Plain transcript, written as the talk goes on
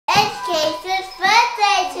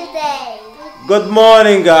Good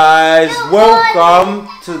morning, guys. Welcome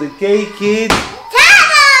to the K-Kid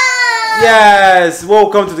channel. Yes,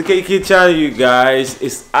 welcome to the K-Kid channel, you guys.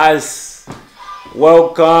 It's us.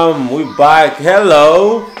 Welcome. We back.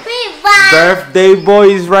 Hello. We back. Birthday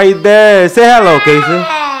boy is right there. Say hello, Kayson.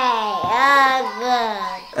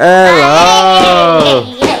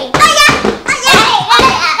 Hello.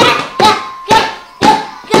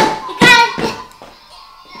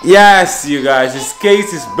 Yes, you guys, it's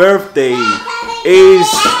Kayson's birthday. It's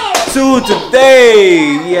 2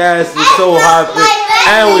 today. Yes, we're so happy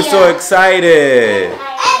and we're so excited.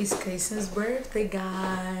 It's Kayson's birthday,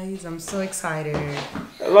 guys. I'm so excited.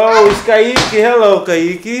 Hello, it's Kayiki. Hello,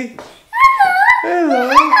 Kayiki. Hello.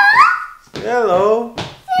 Hello.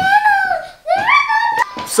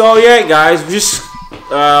 So yeah, guys, we just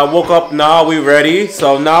woke up now. We're ready.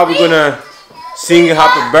 So now we're gonna sing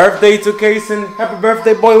happy birthday to Kayson. Happy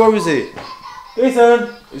birthday, boy. Where is it?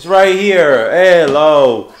 Kayson, it's right here.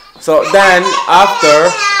 Hello. So then after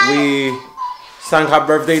we sang happy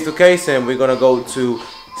birthday to Kayson, we're gonna go to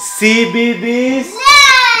CBeebies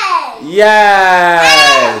Land.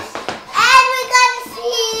 Yes. And we're gonna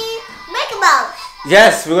see Mickey Mouse.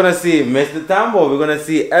 Yes, we're gonna see Mr. Tambo. We're gonna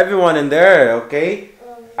see everyone in there. Okay.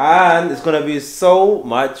 And it's gonna be so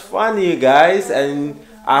much fun, you guys. And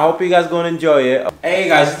I hope you guys gonna enjoy it. Hey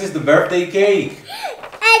guys, this is the birthday cake.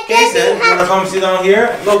 Kayson, you wanna come sit down here?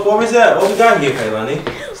 Look, what is that? What we got here, Kaylani?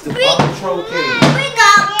 It's the Paw Patrol cake. We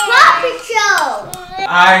got Paw Patrol.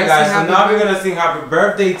 Alright guys, so now we're gonna sing happy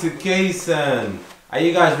birthday to Kayson. Are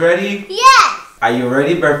you guys ready? Yes. Are you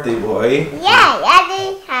ready, birthday boy? Yeah,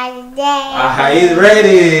 ready. Happy He's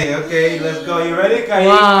ready. Okay, let's go. You ready, Kay?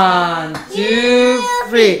 1, 2,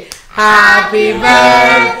 3. Happy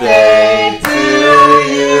birthday to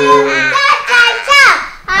you.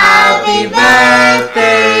 Happy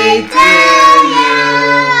birthday to you.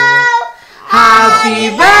 Happy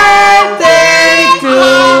birthday to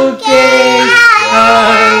Kayson.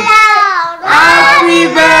 Happy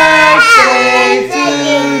birthday to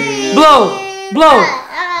you. Blow, blow,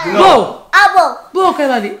 blow. Blow,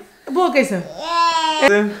 Kaylani. Blow, Kayson.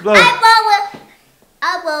 Blow.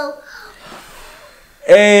 Elbow.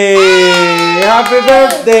 Hey, happy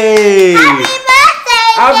birthday.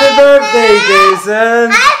 Happy birthday,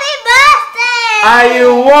 Kayson. Happy birthday. Are you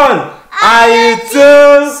 1? Are you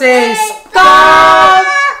 2? Say stop.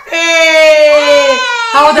 Hey.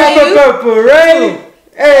 How old are you? Parade.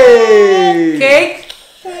 Hey. Cake.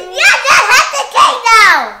 Yeah, just have the cake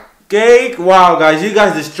now. Cake. Wow, guys, you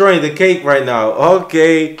guys destroying the cake right now.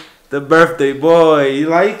 Okay, the birthday boy. You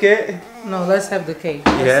like it? No, let's have the cake.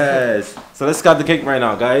 Yes. So let's cut the cake right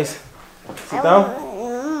now, guys. Sit down.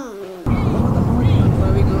 Where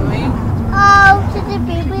are we going? Oh, to the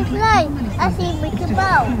Beebies Land. I see Mickey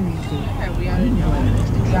Mouse. Okay, we are on the way.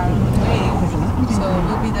 So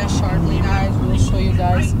we'll be there shortly, guys. We'll show you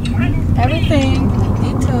guys everything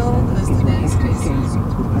detailed as today's Kayson's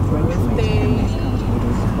birthday.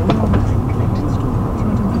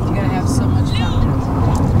 We're gonna have so much fun.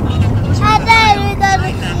 And then we're going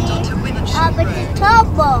to see Mr.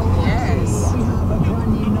 Tambo. Yes.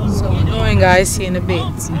 So we're going, guys. See you in a bit.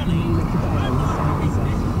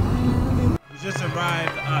 We just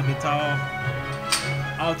arrived at the tower,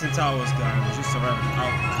 Alton Towers, guys. We just arrived at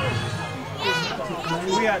Alton.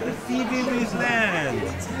 We are at the CBeebies Land.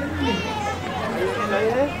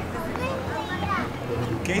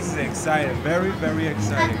 Kayson's excited, very, very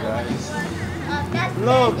excited, guys.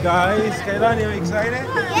 Look, guys, Kaylani, are you excited?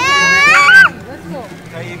 Yeah!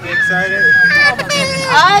 Are you excited?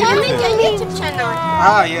 You make a YouTube channel.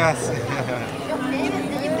 Ah, yes. You're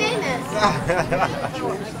famous.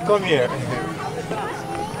 Come here.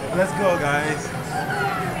 Let's go, guys.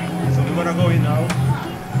 So we're gonna go in now.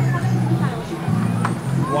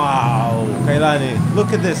 Wow, Kaylani,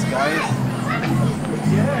 look at this, guys.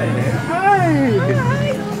 Yeah. Hi.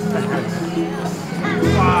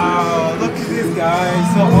 Wow, look at this, guys.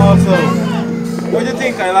 So awesome. What do you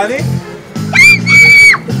think, Kaylani?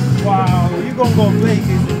 Wow, you gonna go play,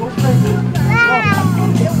 Kayson. Go play.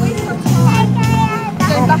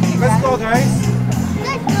 Let's go, guys.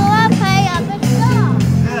 Let's go up here. Let's go.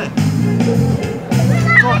 Yeah.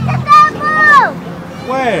 Look at that move.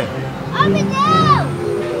 Where? Over there.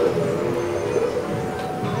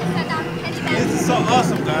 This is so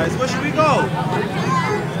awesome, guys. Where should we go?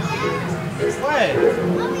 Where?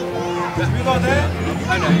 Should we go there?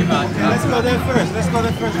 I know, you're not. Okay, let's go there first. Let's go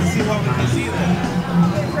there first and see what we can see there.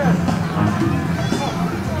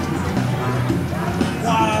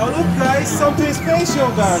 Wow, look, guys. Something special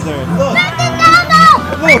down there. Look.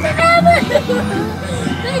 Look. Look at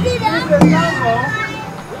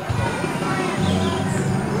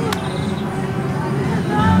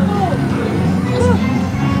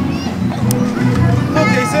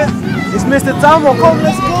It's Mr. Tambo. Come,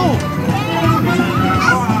 let's go.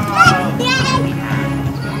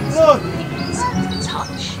 Look.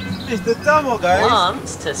 Touch. Mr. Tambo, guys.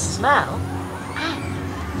 Plants to smell. And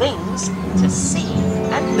things to see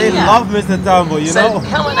and They hear. love Mr. Tambo, you So know.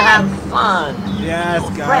 come and have fun. Yes,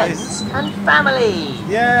 with guys. Friends and family.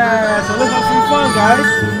 Yeah, so let's have some fun, guys.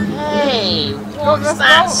 Hey, what's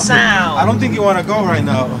that sound? I don't think you want to go right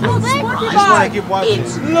now. Not Just surprised. want to keep watching.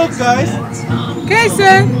 It's Look, guys.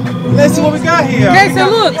 Kayson, Let's see what we got here. Kayson, We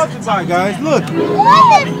got look. What to buy, guys? Look.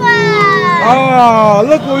 Wonderful. Oh,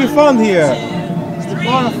 look what we found here. It's the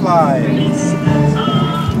butterfly.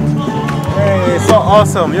 Hey, it's so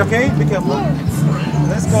awesome. You okay? Be careful.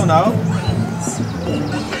 Let's go now.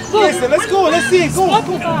 Listen, let's go. Let's see. Go.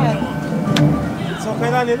 Go. It's okay,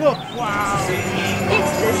 Danny. Look. Wow.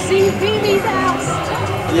 It's the CBeebies house.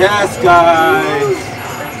 Yes, guys.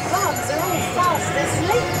 Bugs are all fast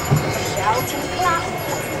asleep. Shout and clap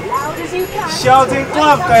as loud as you can. Shout and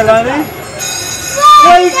clap, Kailani.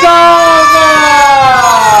 Wake up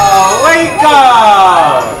now! Wake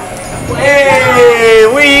up! Hey,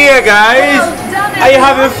 we here, guys. Are you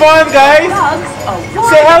having fun, guys?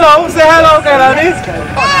 Say hello, Kailani.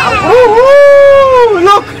 Woohoo!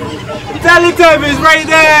 Look, Teletubbies right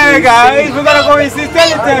there, guys. We're gonna go and see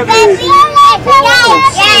Teletubbies.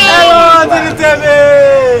 Hello,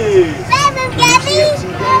 Teletubbies.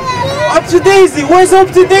 Up to Daisy. Where's up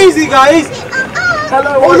to Daisy, guys?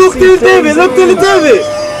 Hello, Oh, look, Teletubbies. Look, Teletubbies.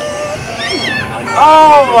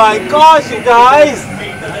 Oh my gosh, you guys.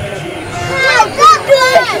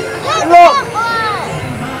 Look.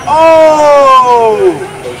 Oh.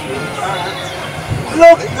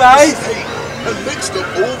 Look, guys. And mixed up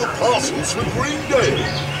all the parcels for Green Day.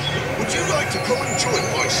 Would you like to come and join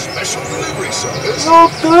my special delivery service?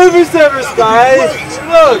 Look, delivery service, guys.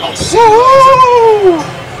 Look. I'll see Woohoo!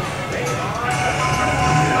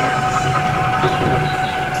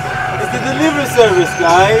 It's the delivery service,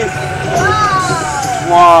 guys.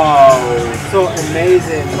 Wow. So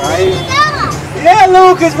amazing, right? Yeah,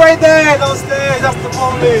 look, it's right there downstairs. That's the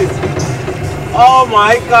police. Oh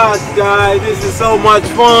my God, guys. This is so much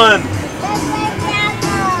fun.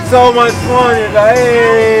 So much fun, you guys.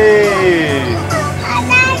 Hey.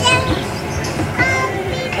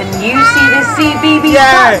 Can you see the CBeebies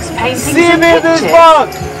Yes. bugs painting See some me this pictures?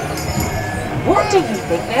 box. What do you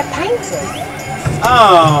think they're painting?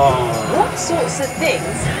 Oh. What sorts of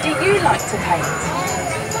things do you like to paint?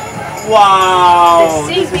 Wow.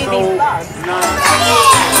 The This is CBeebies so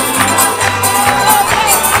bugs.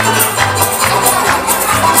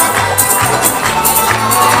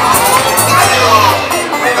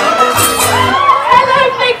 Hello,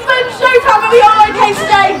 Bigfoot Showtime. Are we all okay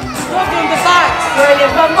today? Welcome to back.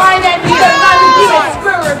 Brilliant. But my name is Dudgee,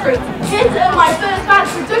 squirrel recruit. Here's my first badge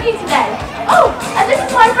for Dudgee today. Oh, and this is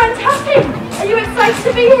my friend Happy. Are you excited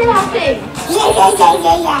to be here, Happy? Oh,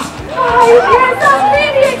 yes, I'm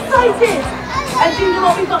really excited. And do you know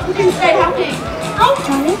what we've got to do today, Happy? I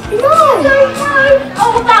don't know. Oh,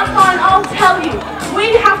 well, that's fine. I'll tell you.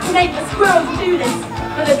 We have to make the squirrels do this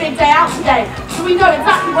for the big day out today. So we know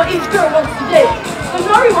exactly what each squirrel wants to do. So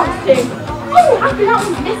Nori wants to. Oh, Happy, that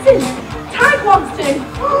one's missing. Tag wants to.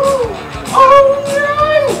 Oh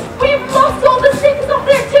no! We've lost all the stickers off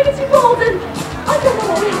the activity board and I don't know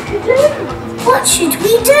what we have to do. What should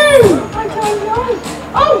we do? I don't know.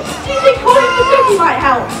 Oh, do you think calling for Dudgee might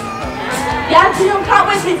help? Yeah, do you count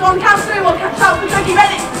with me? So on count three, we'll count for Dudgee.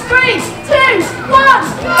 Ready? 3, 2,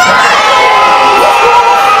 1.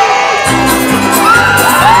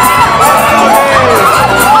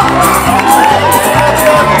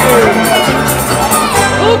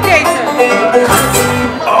 Okay, sir.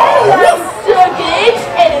 Hello, Dudgee.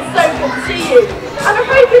 It is so good to see you. I'm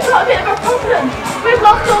afraid we've got a bit of a problem. We've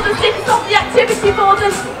lost all the stickers off the activity board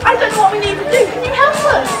and I don't know what we need to do. Can you help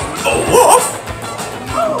us? what?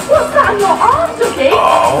 Oh, what's that on your arm, Dudgee?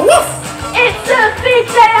 What? It's a big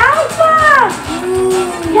day out badge!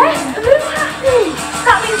 Yes, look Happy.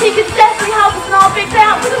 That means he can definitely help us in our big day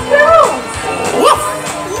out for the squirrels.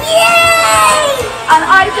 Yay! And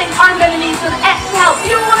I think I'm going to need some extra help. Do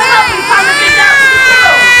you want to help me find the big day out for the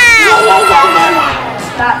squirrels?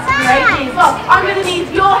 That's great news. Well, I'm going to need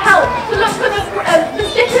your help to look for the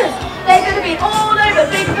stickers. They're going to be all over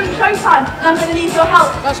Bigfoot Showtime, and I'm going to need your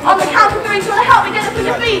help. On the count of 3, do you want to help me get up on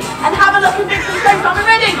your feet and have a look at Bigfoot Showtime? We're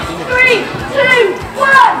ready? 3, 2,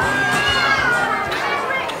 1.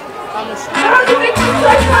 Where are the Bigfoot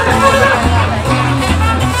Showtime?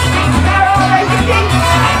 Where are they, Dudgee?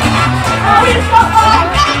 Oh, we've got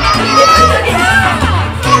one.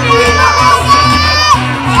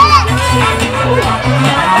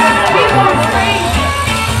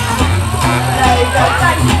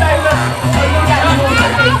 Thank you very much.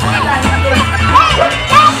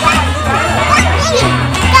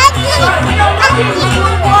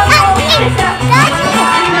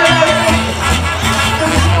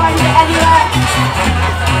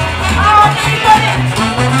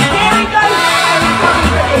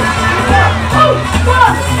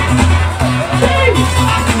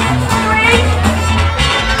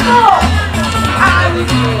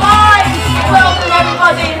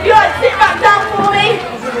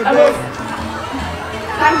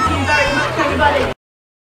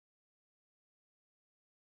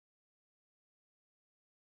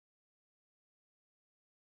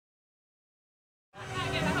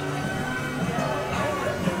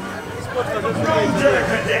 Jetter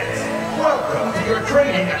cadets, welcome to your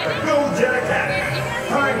training at the Go Jet Academy.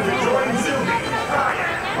 Time to join Zoomies,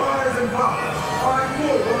 Kayak, Mars, and Paws on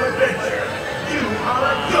global adventure. You are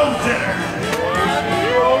a Go Jetter.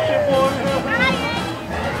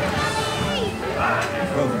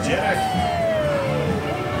 Go Jetter.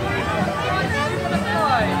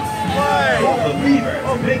 Pull the lever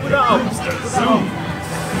to make the booster zoom.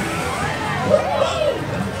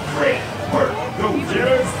 Great work, Go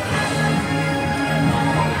Jetters.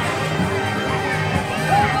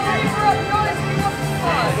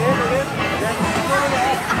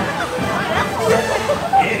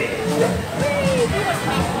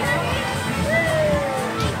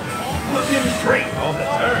 Looking great on the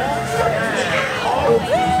turn.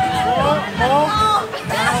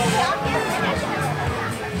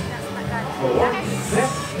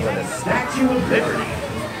 Set for the Statue of Liberty.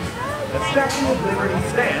 The Statue of Liberty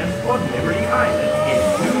stands on Liberty Island in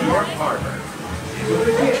New York Harbor. It was a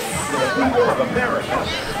gift to the people of America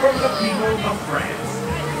from the people of France.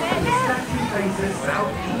 The statue faces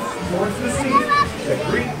southeast towards the sea to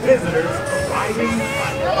greet visitors arriving by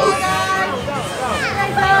the ocean.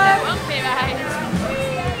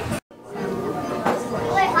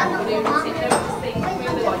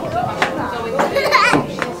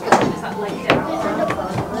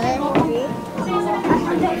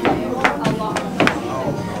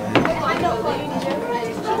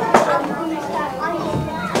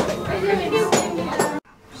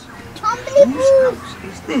 Whose house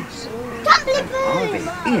is this? Are they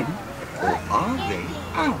in or are they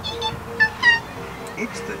out?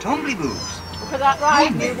 It's the Tombliboos. Look at that right.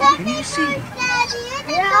 Can you see?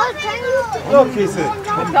 Look, Kayson.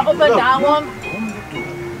 That up and down one.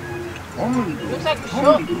 Looks like a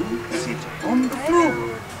shot. Sit on the floor.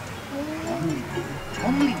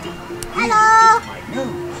 Tombliboo. Hello. My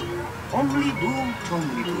nose.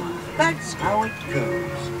 Tombliboo. That's how it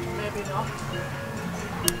goes. Maybe not.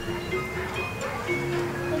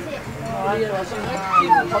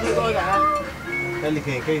 Probably go there.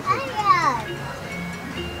 Pelican, Kayson.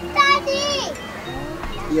 Daddy.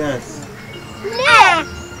 Yes.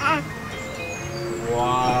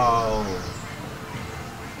 Wow.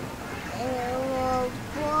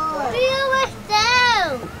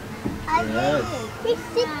 Yes. Big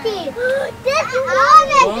city. This is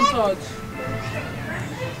orange. One touch.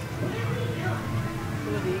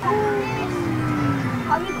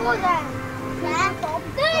 How we go there?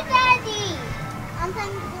 Good, Daddy.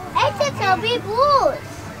 It's a CBeebies.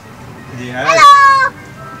 Yes. Hello.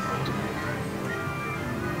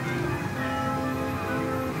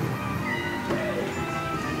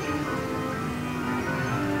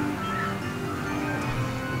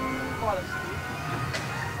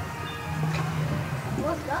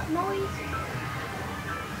 What's that noise?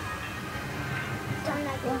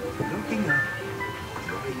 Looking up.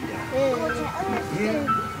 Looking down. Here.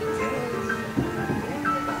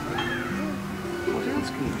 What else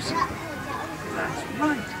can you see? That's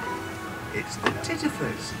right. It's the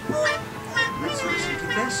Tittifers. Let's listen to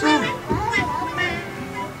their song.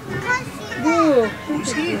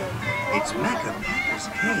 Who's here? It's Macca Pacca's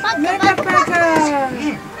cave. Macca Pacca!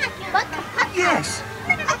 Yes.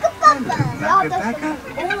 Hello, Macca Pacca.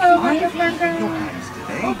 Hello, Macca Pacca. Your hands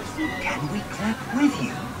today. Can we clap with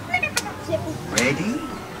you? Ready?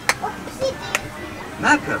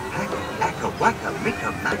 Macca Pacca, Acca Wacca, Micca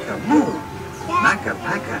Macca Moo. Macca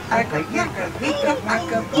Pacca, Acca Yacca, Hicca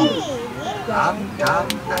Macca Boo. Dum dum,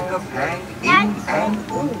 Acca Pang, in and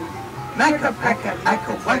ooh. Macca Pacca,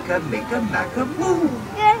 Acca Wacca, Micca Macca Moo.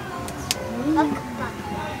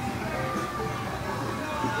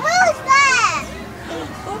 Who's that?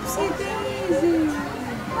 Oopsie daisy.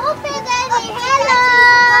 Oopsie Daddy, hello.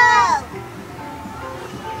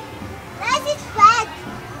 That is fat.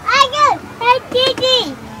 Hi, Didi.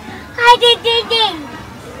 Hi, Didi.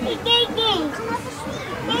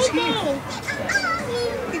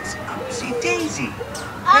 It's Upsy Daisy.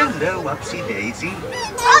 Hello, Upsy Daisy.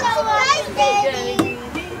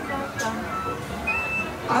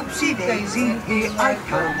 Upsy Daisy, here I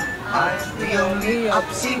come. I'm the only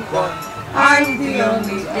Upsy one. I'm the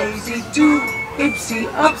only Daisy do. Ipsy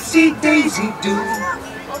Upsy Daisy do.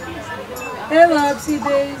 Hello, Upsy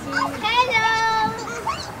Daisy. Hello.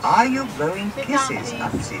 Are you blowing kisses,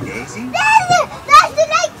 Upsy Daisy? That's the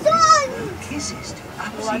next one. Kisses to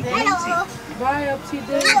Upsy Hello. Daisy. Bye, Upsy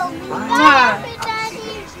Daisy. Bye, Mwah. Upsy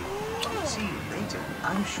Daisy. See you later,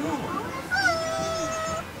 I'm sure.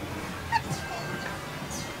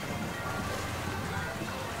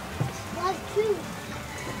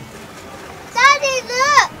 Daddy,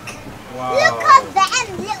 look! Wow. Look at them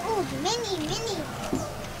little mini.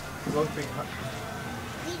 Look big.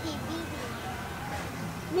 Beady.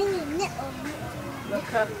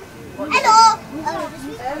 Look up. Hello.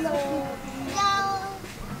 Hello. No.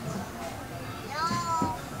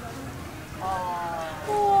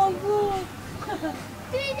 Oh, look.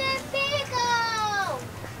 Bigger, bigger.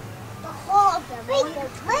 Oh, bigger.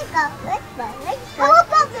 How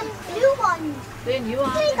about the blue one? Then you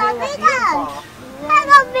have to do Bigger, a bigger. beautiful. I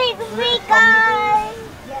got bigger, bigger.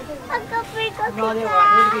 I got bigger, No, they bigger.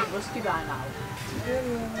 want to be rusty by now.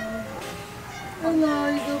 Hello,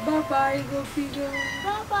 you go bye-bye, you go Pico.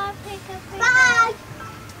 Bye-bye, bigger, bigger. Bye.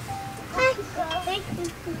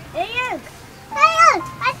 Ayan. Ayan.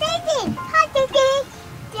 Atiti. Atiti.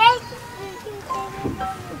 Yes.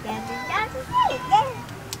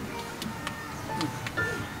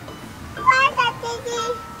 Bye, Atiti.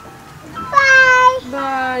 Bye.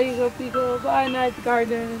 Bye, you go Pico. Bye, night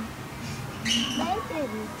garden. Bye,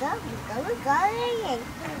 baby. Go, garden. Yes.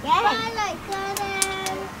 Bye, like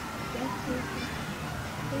garden.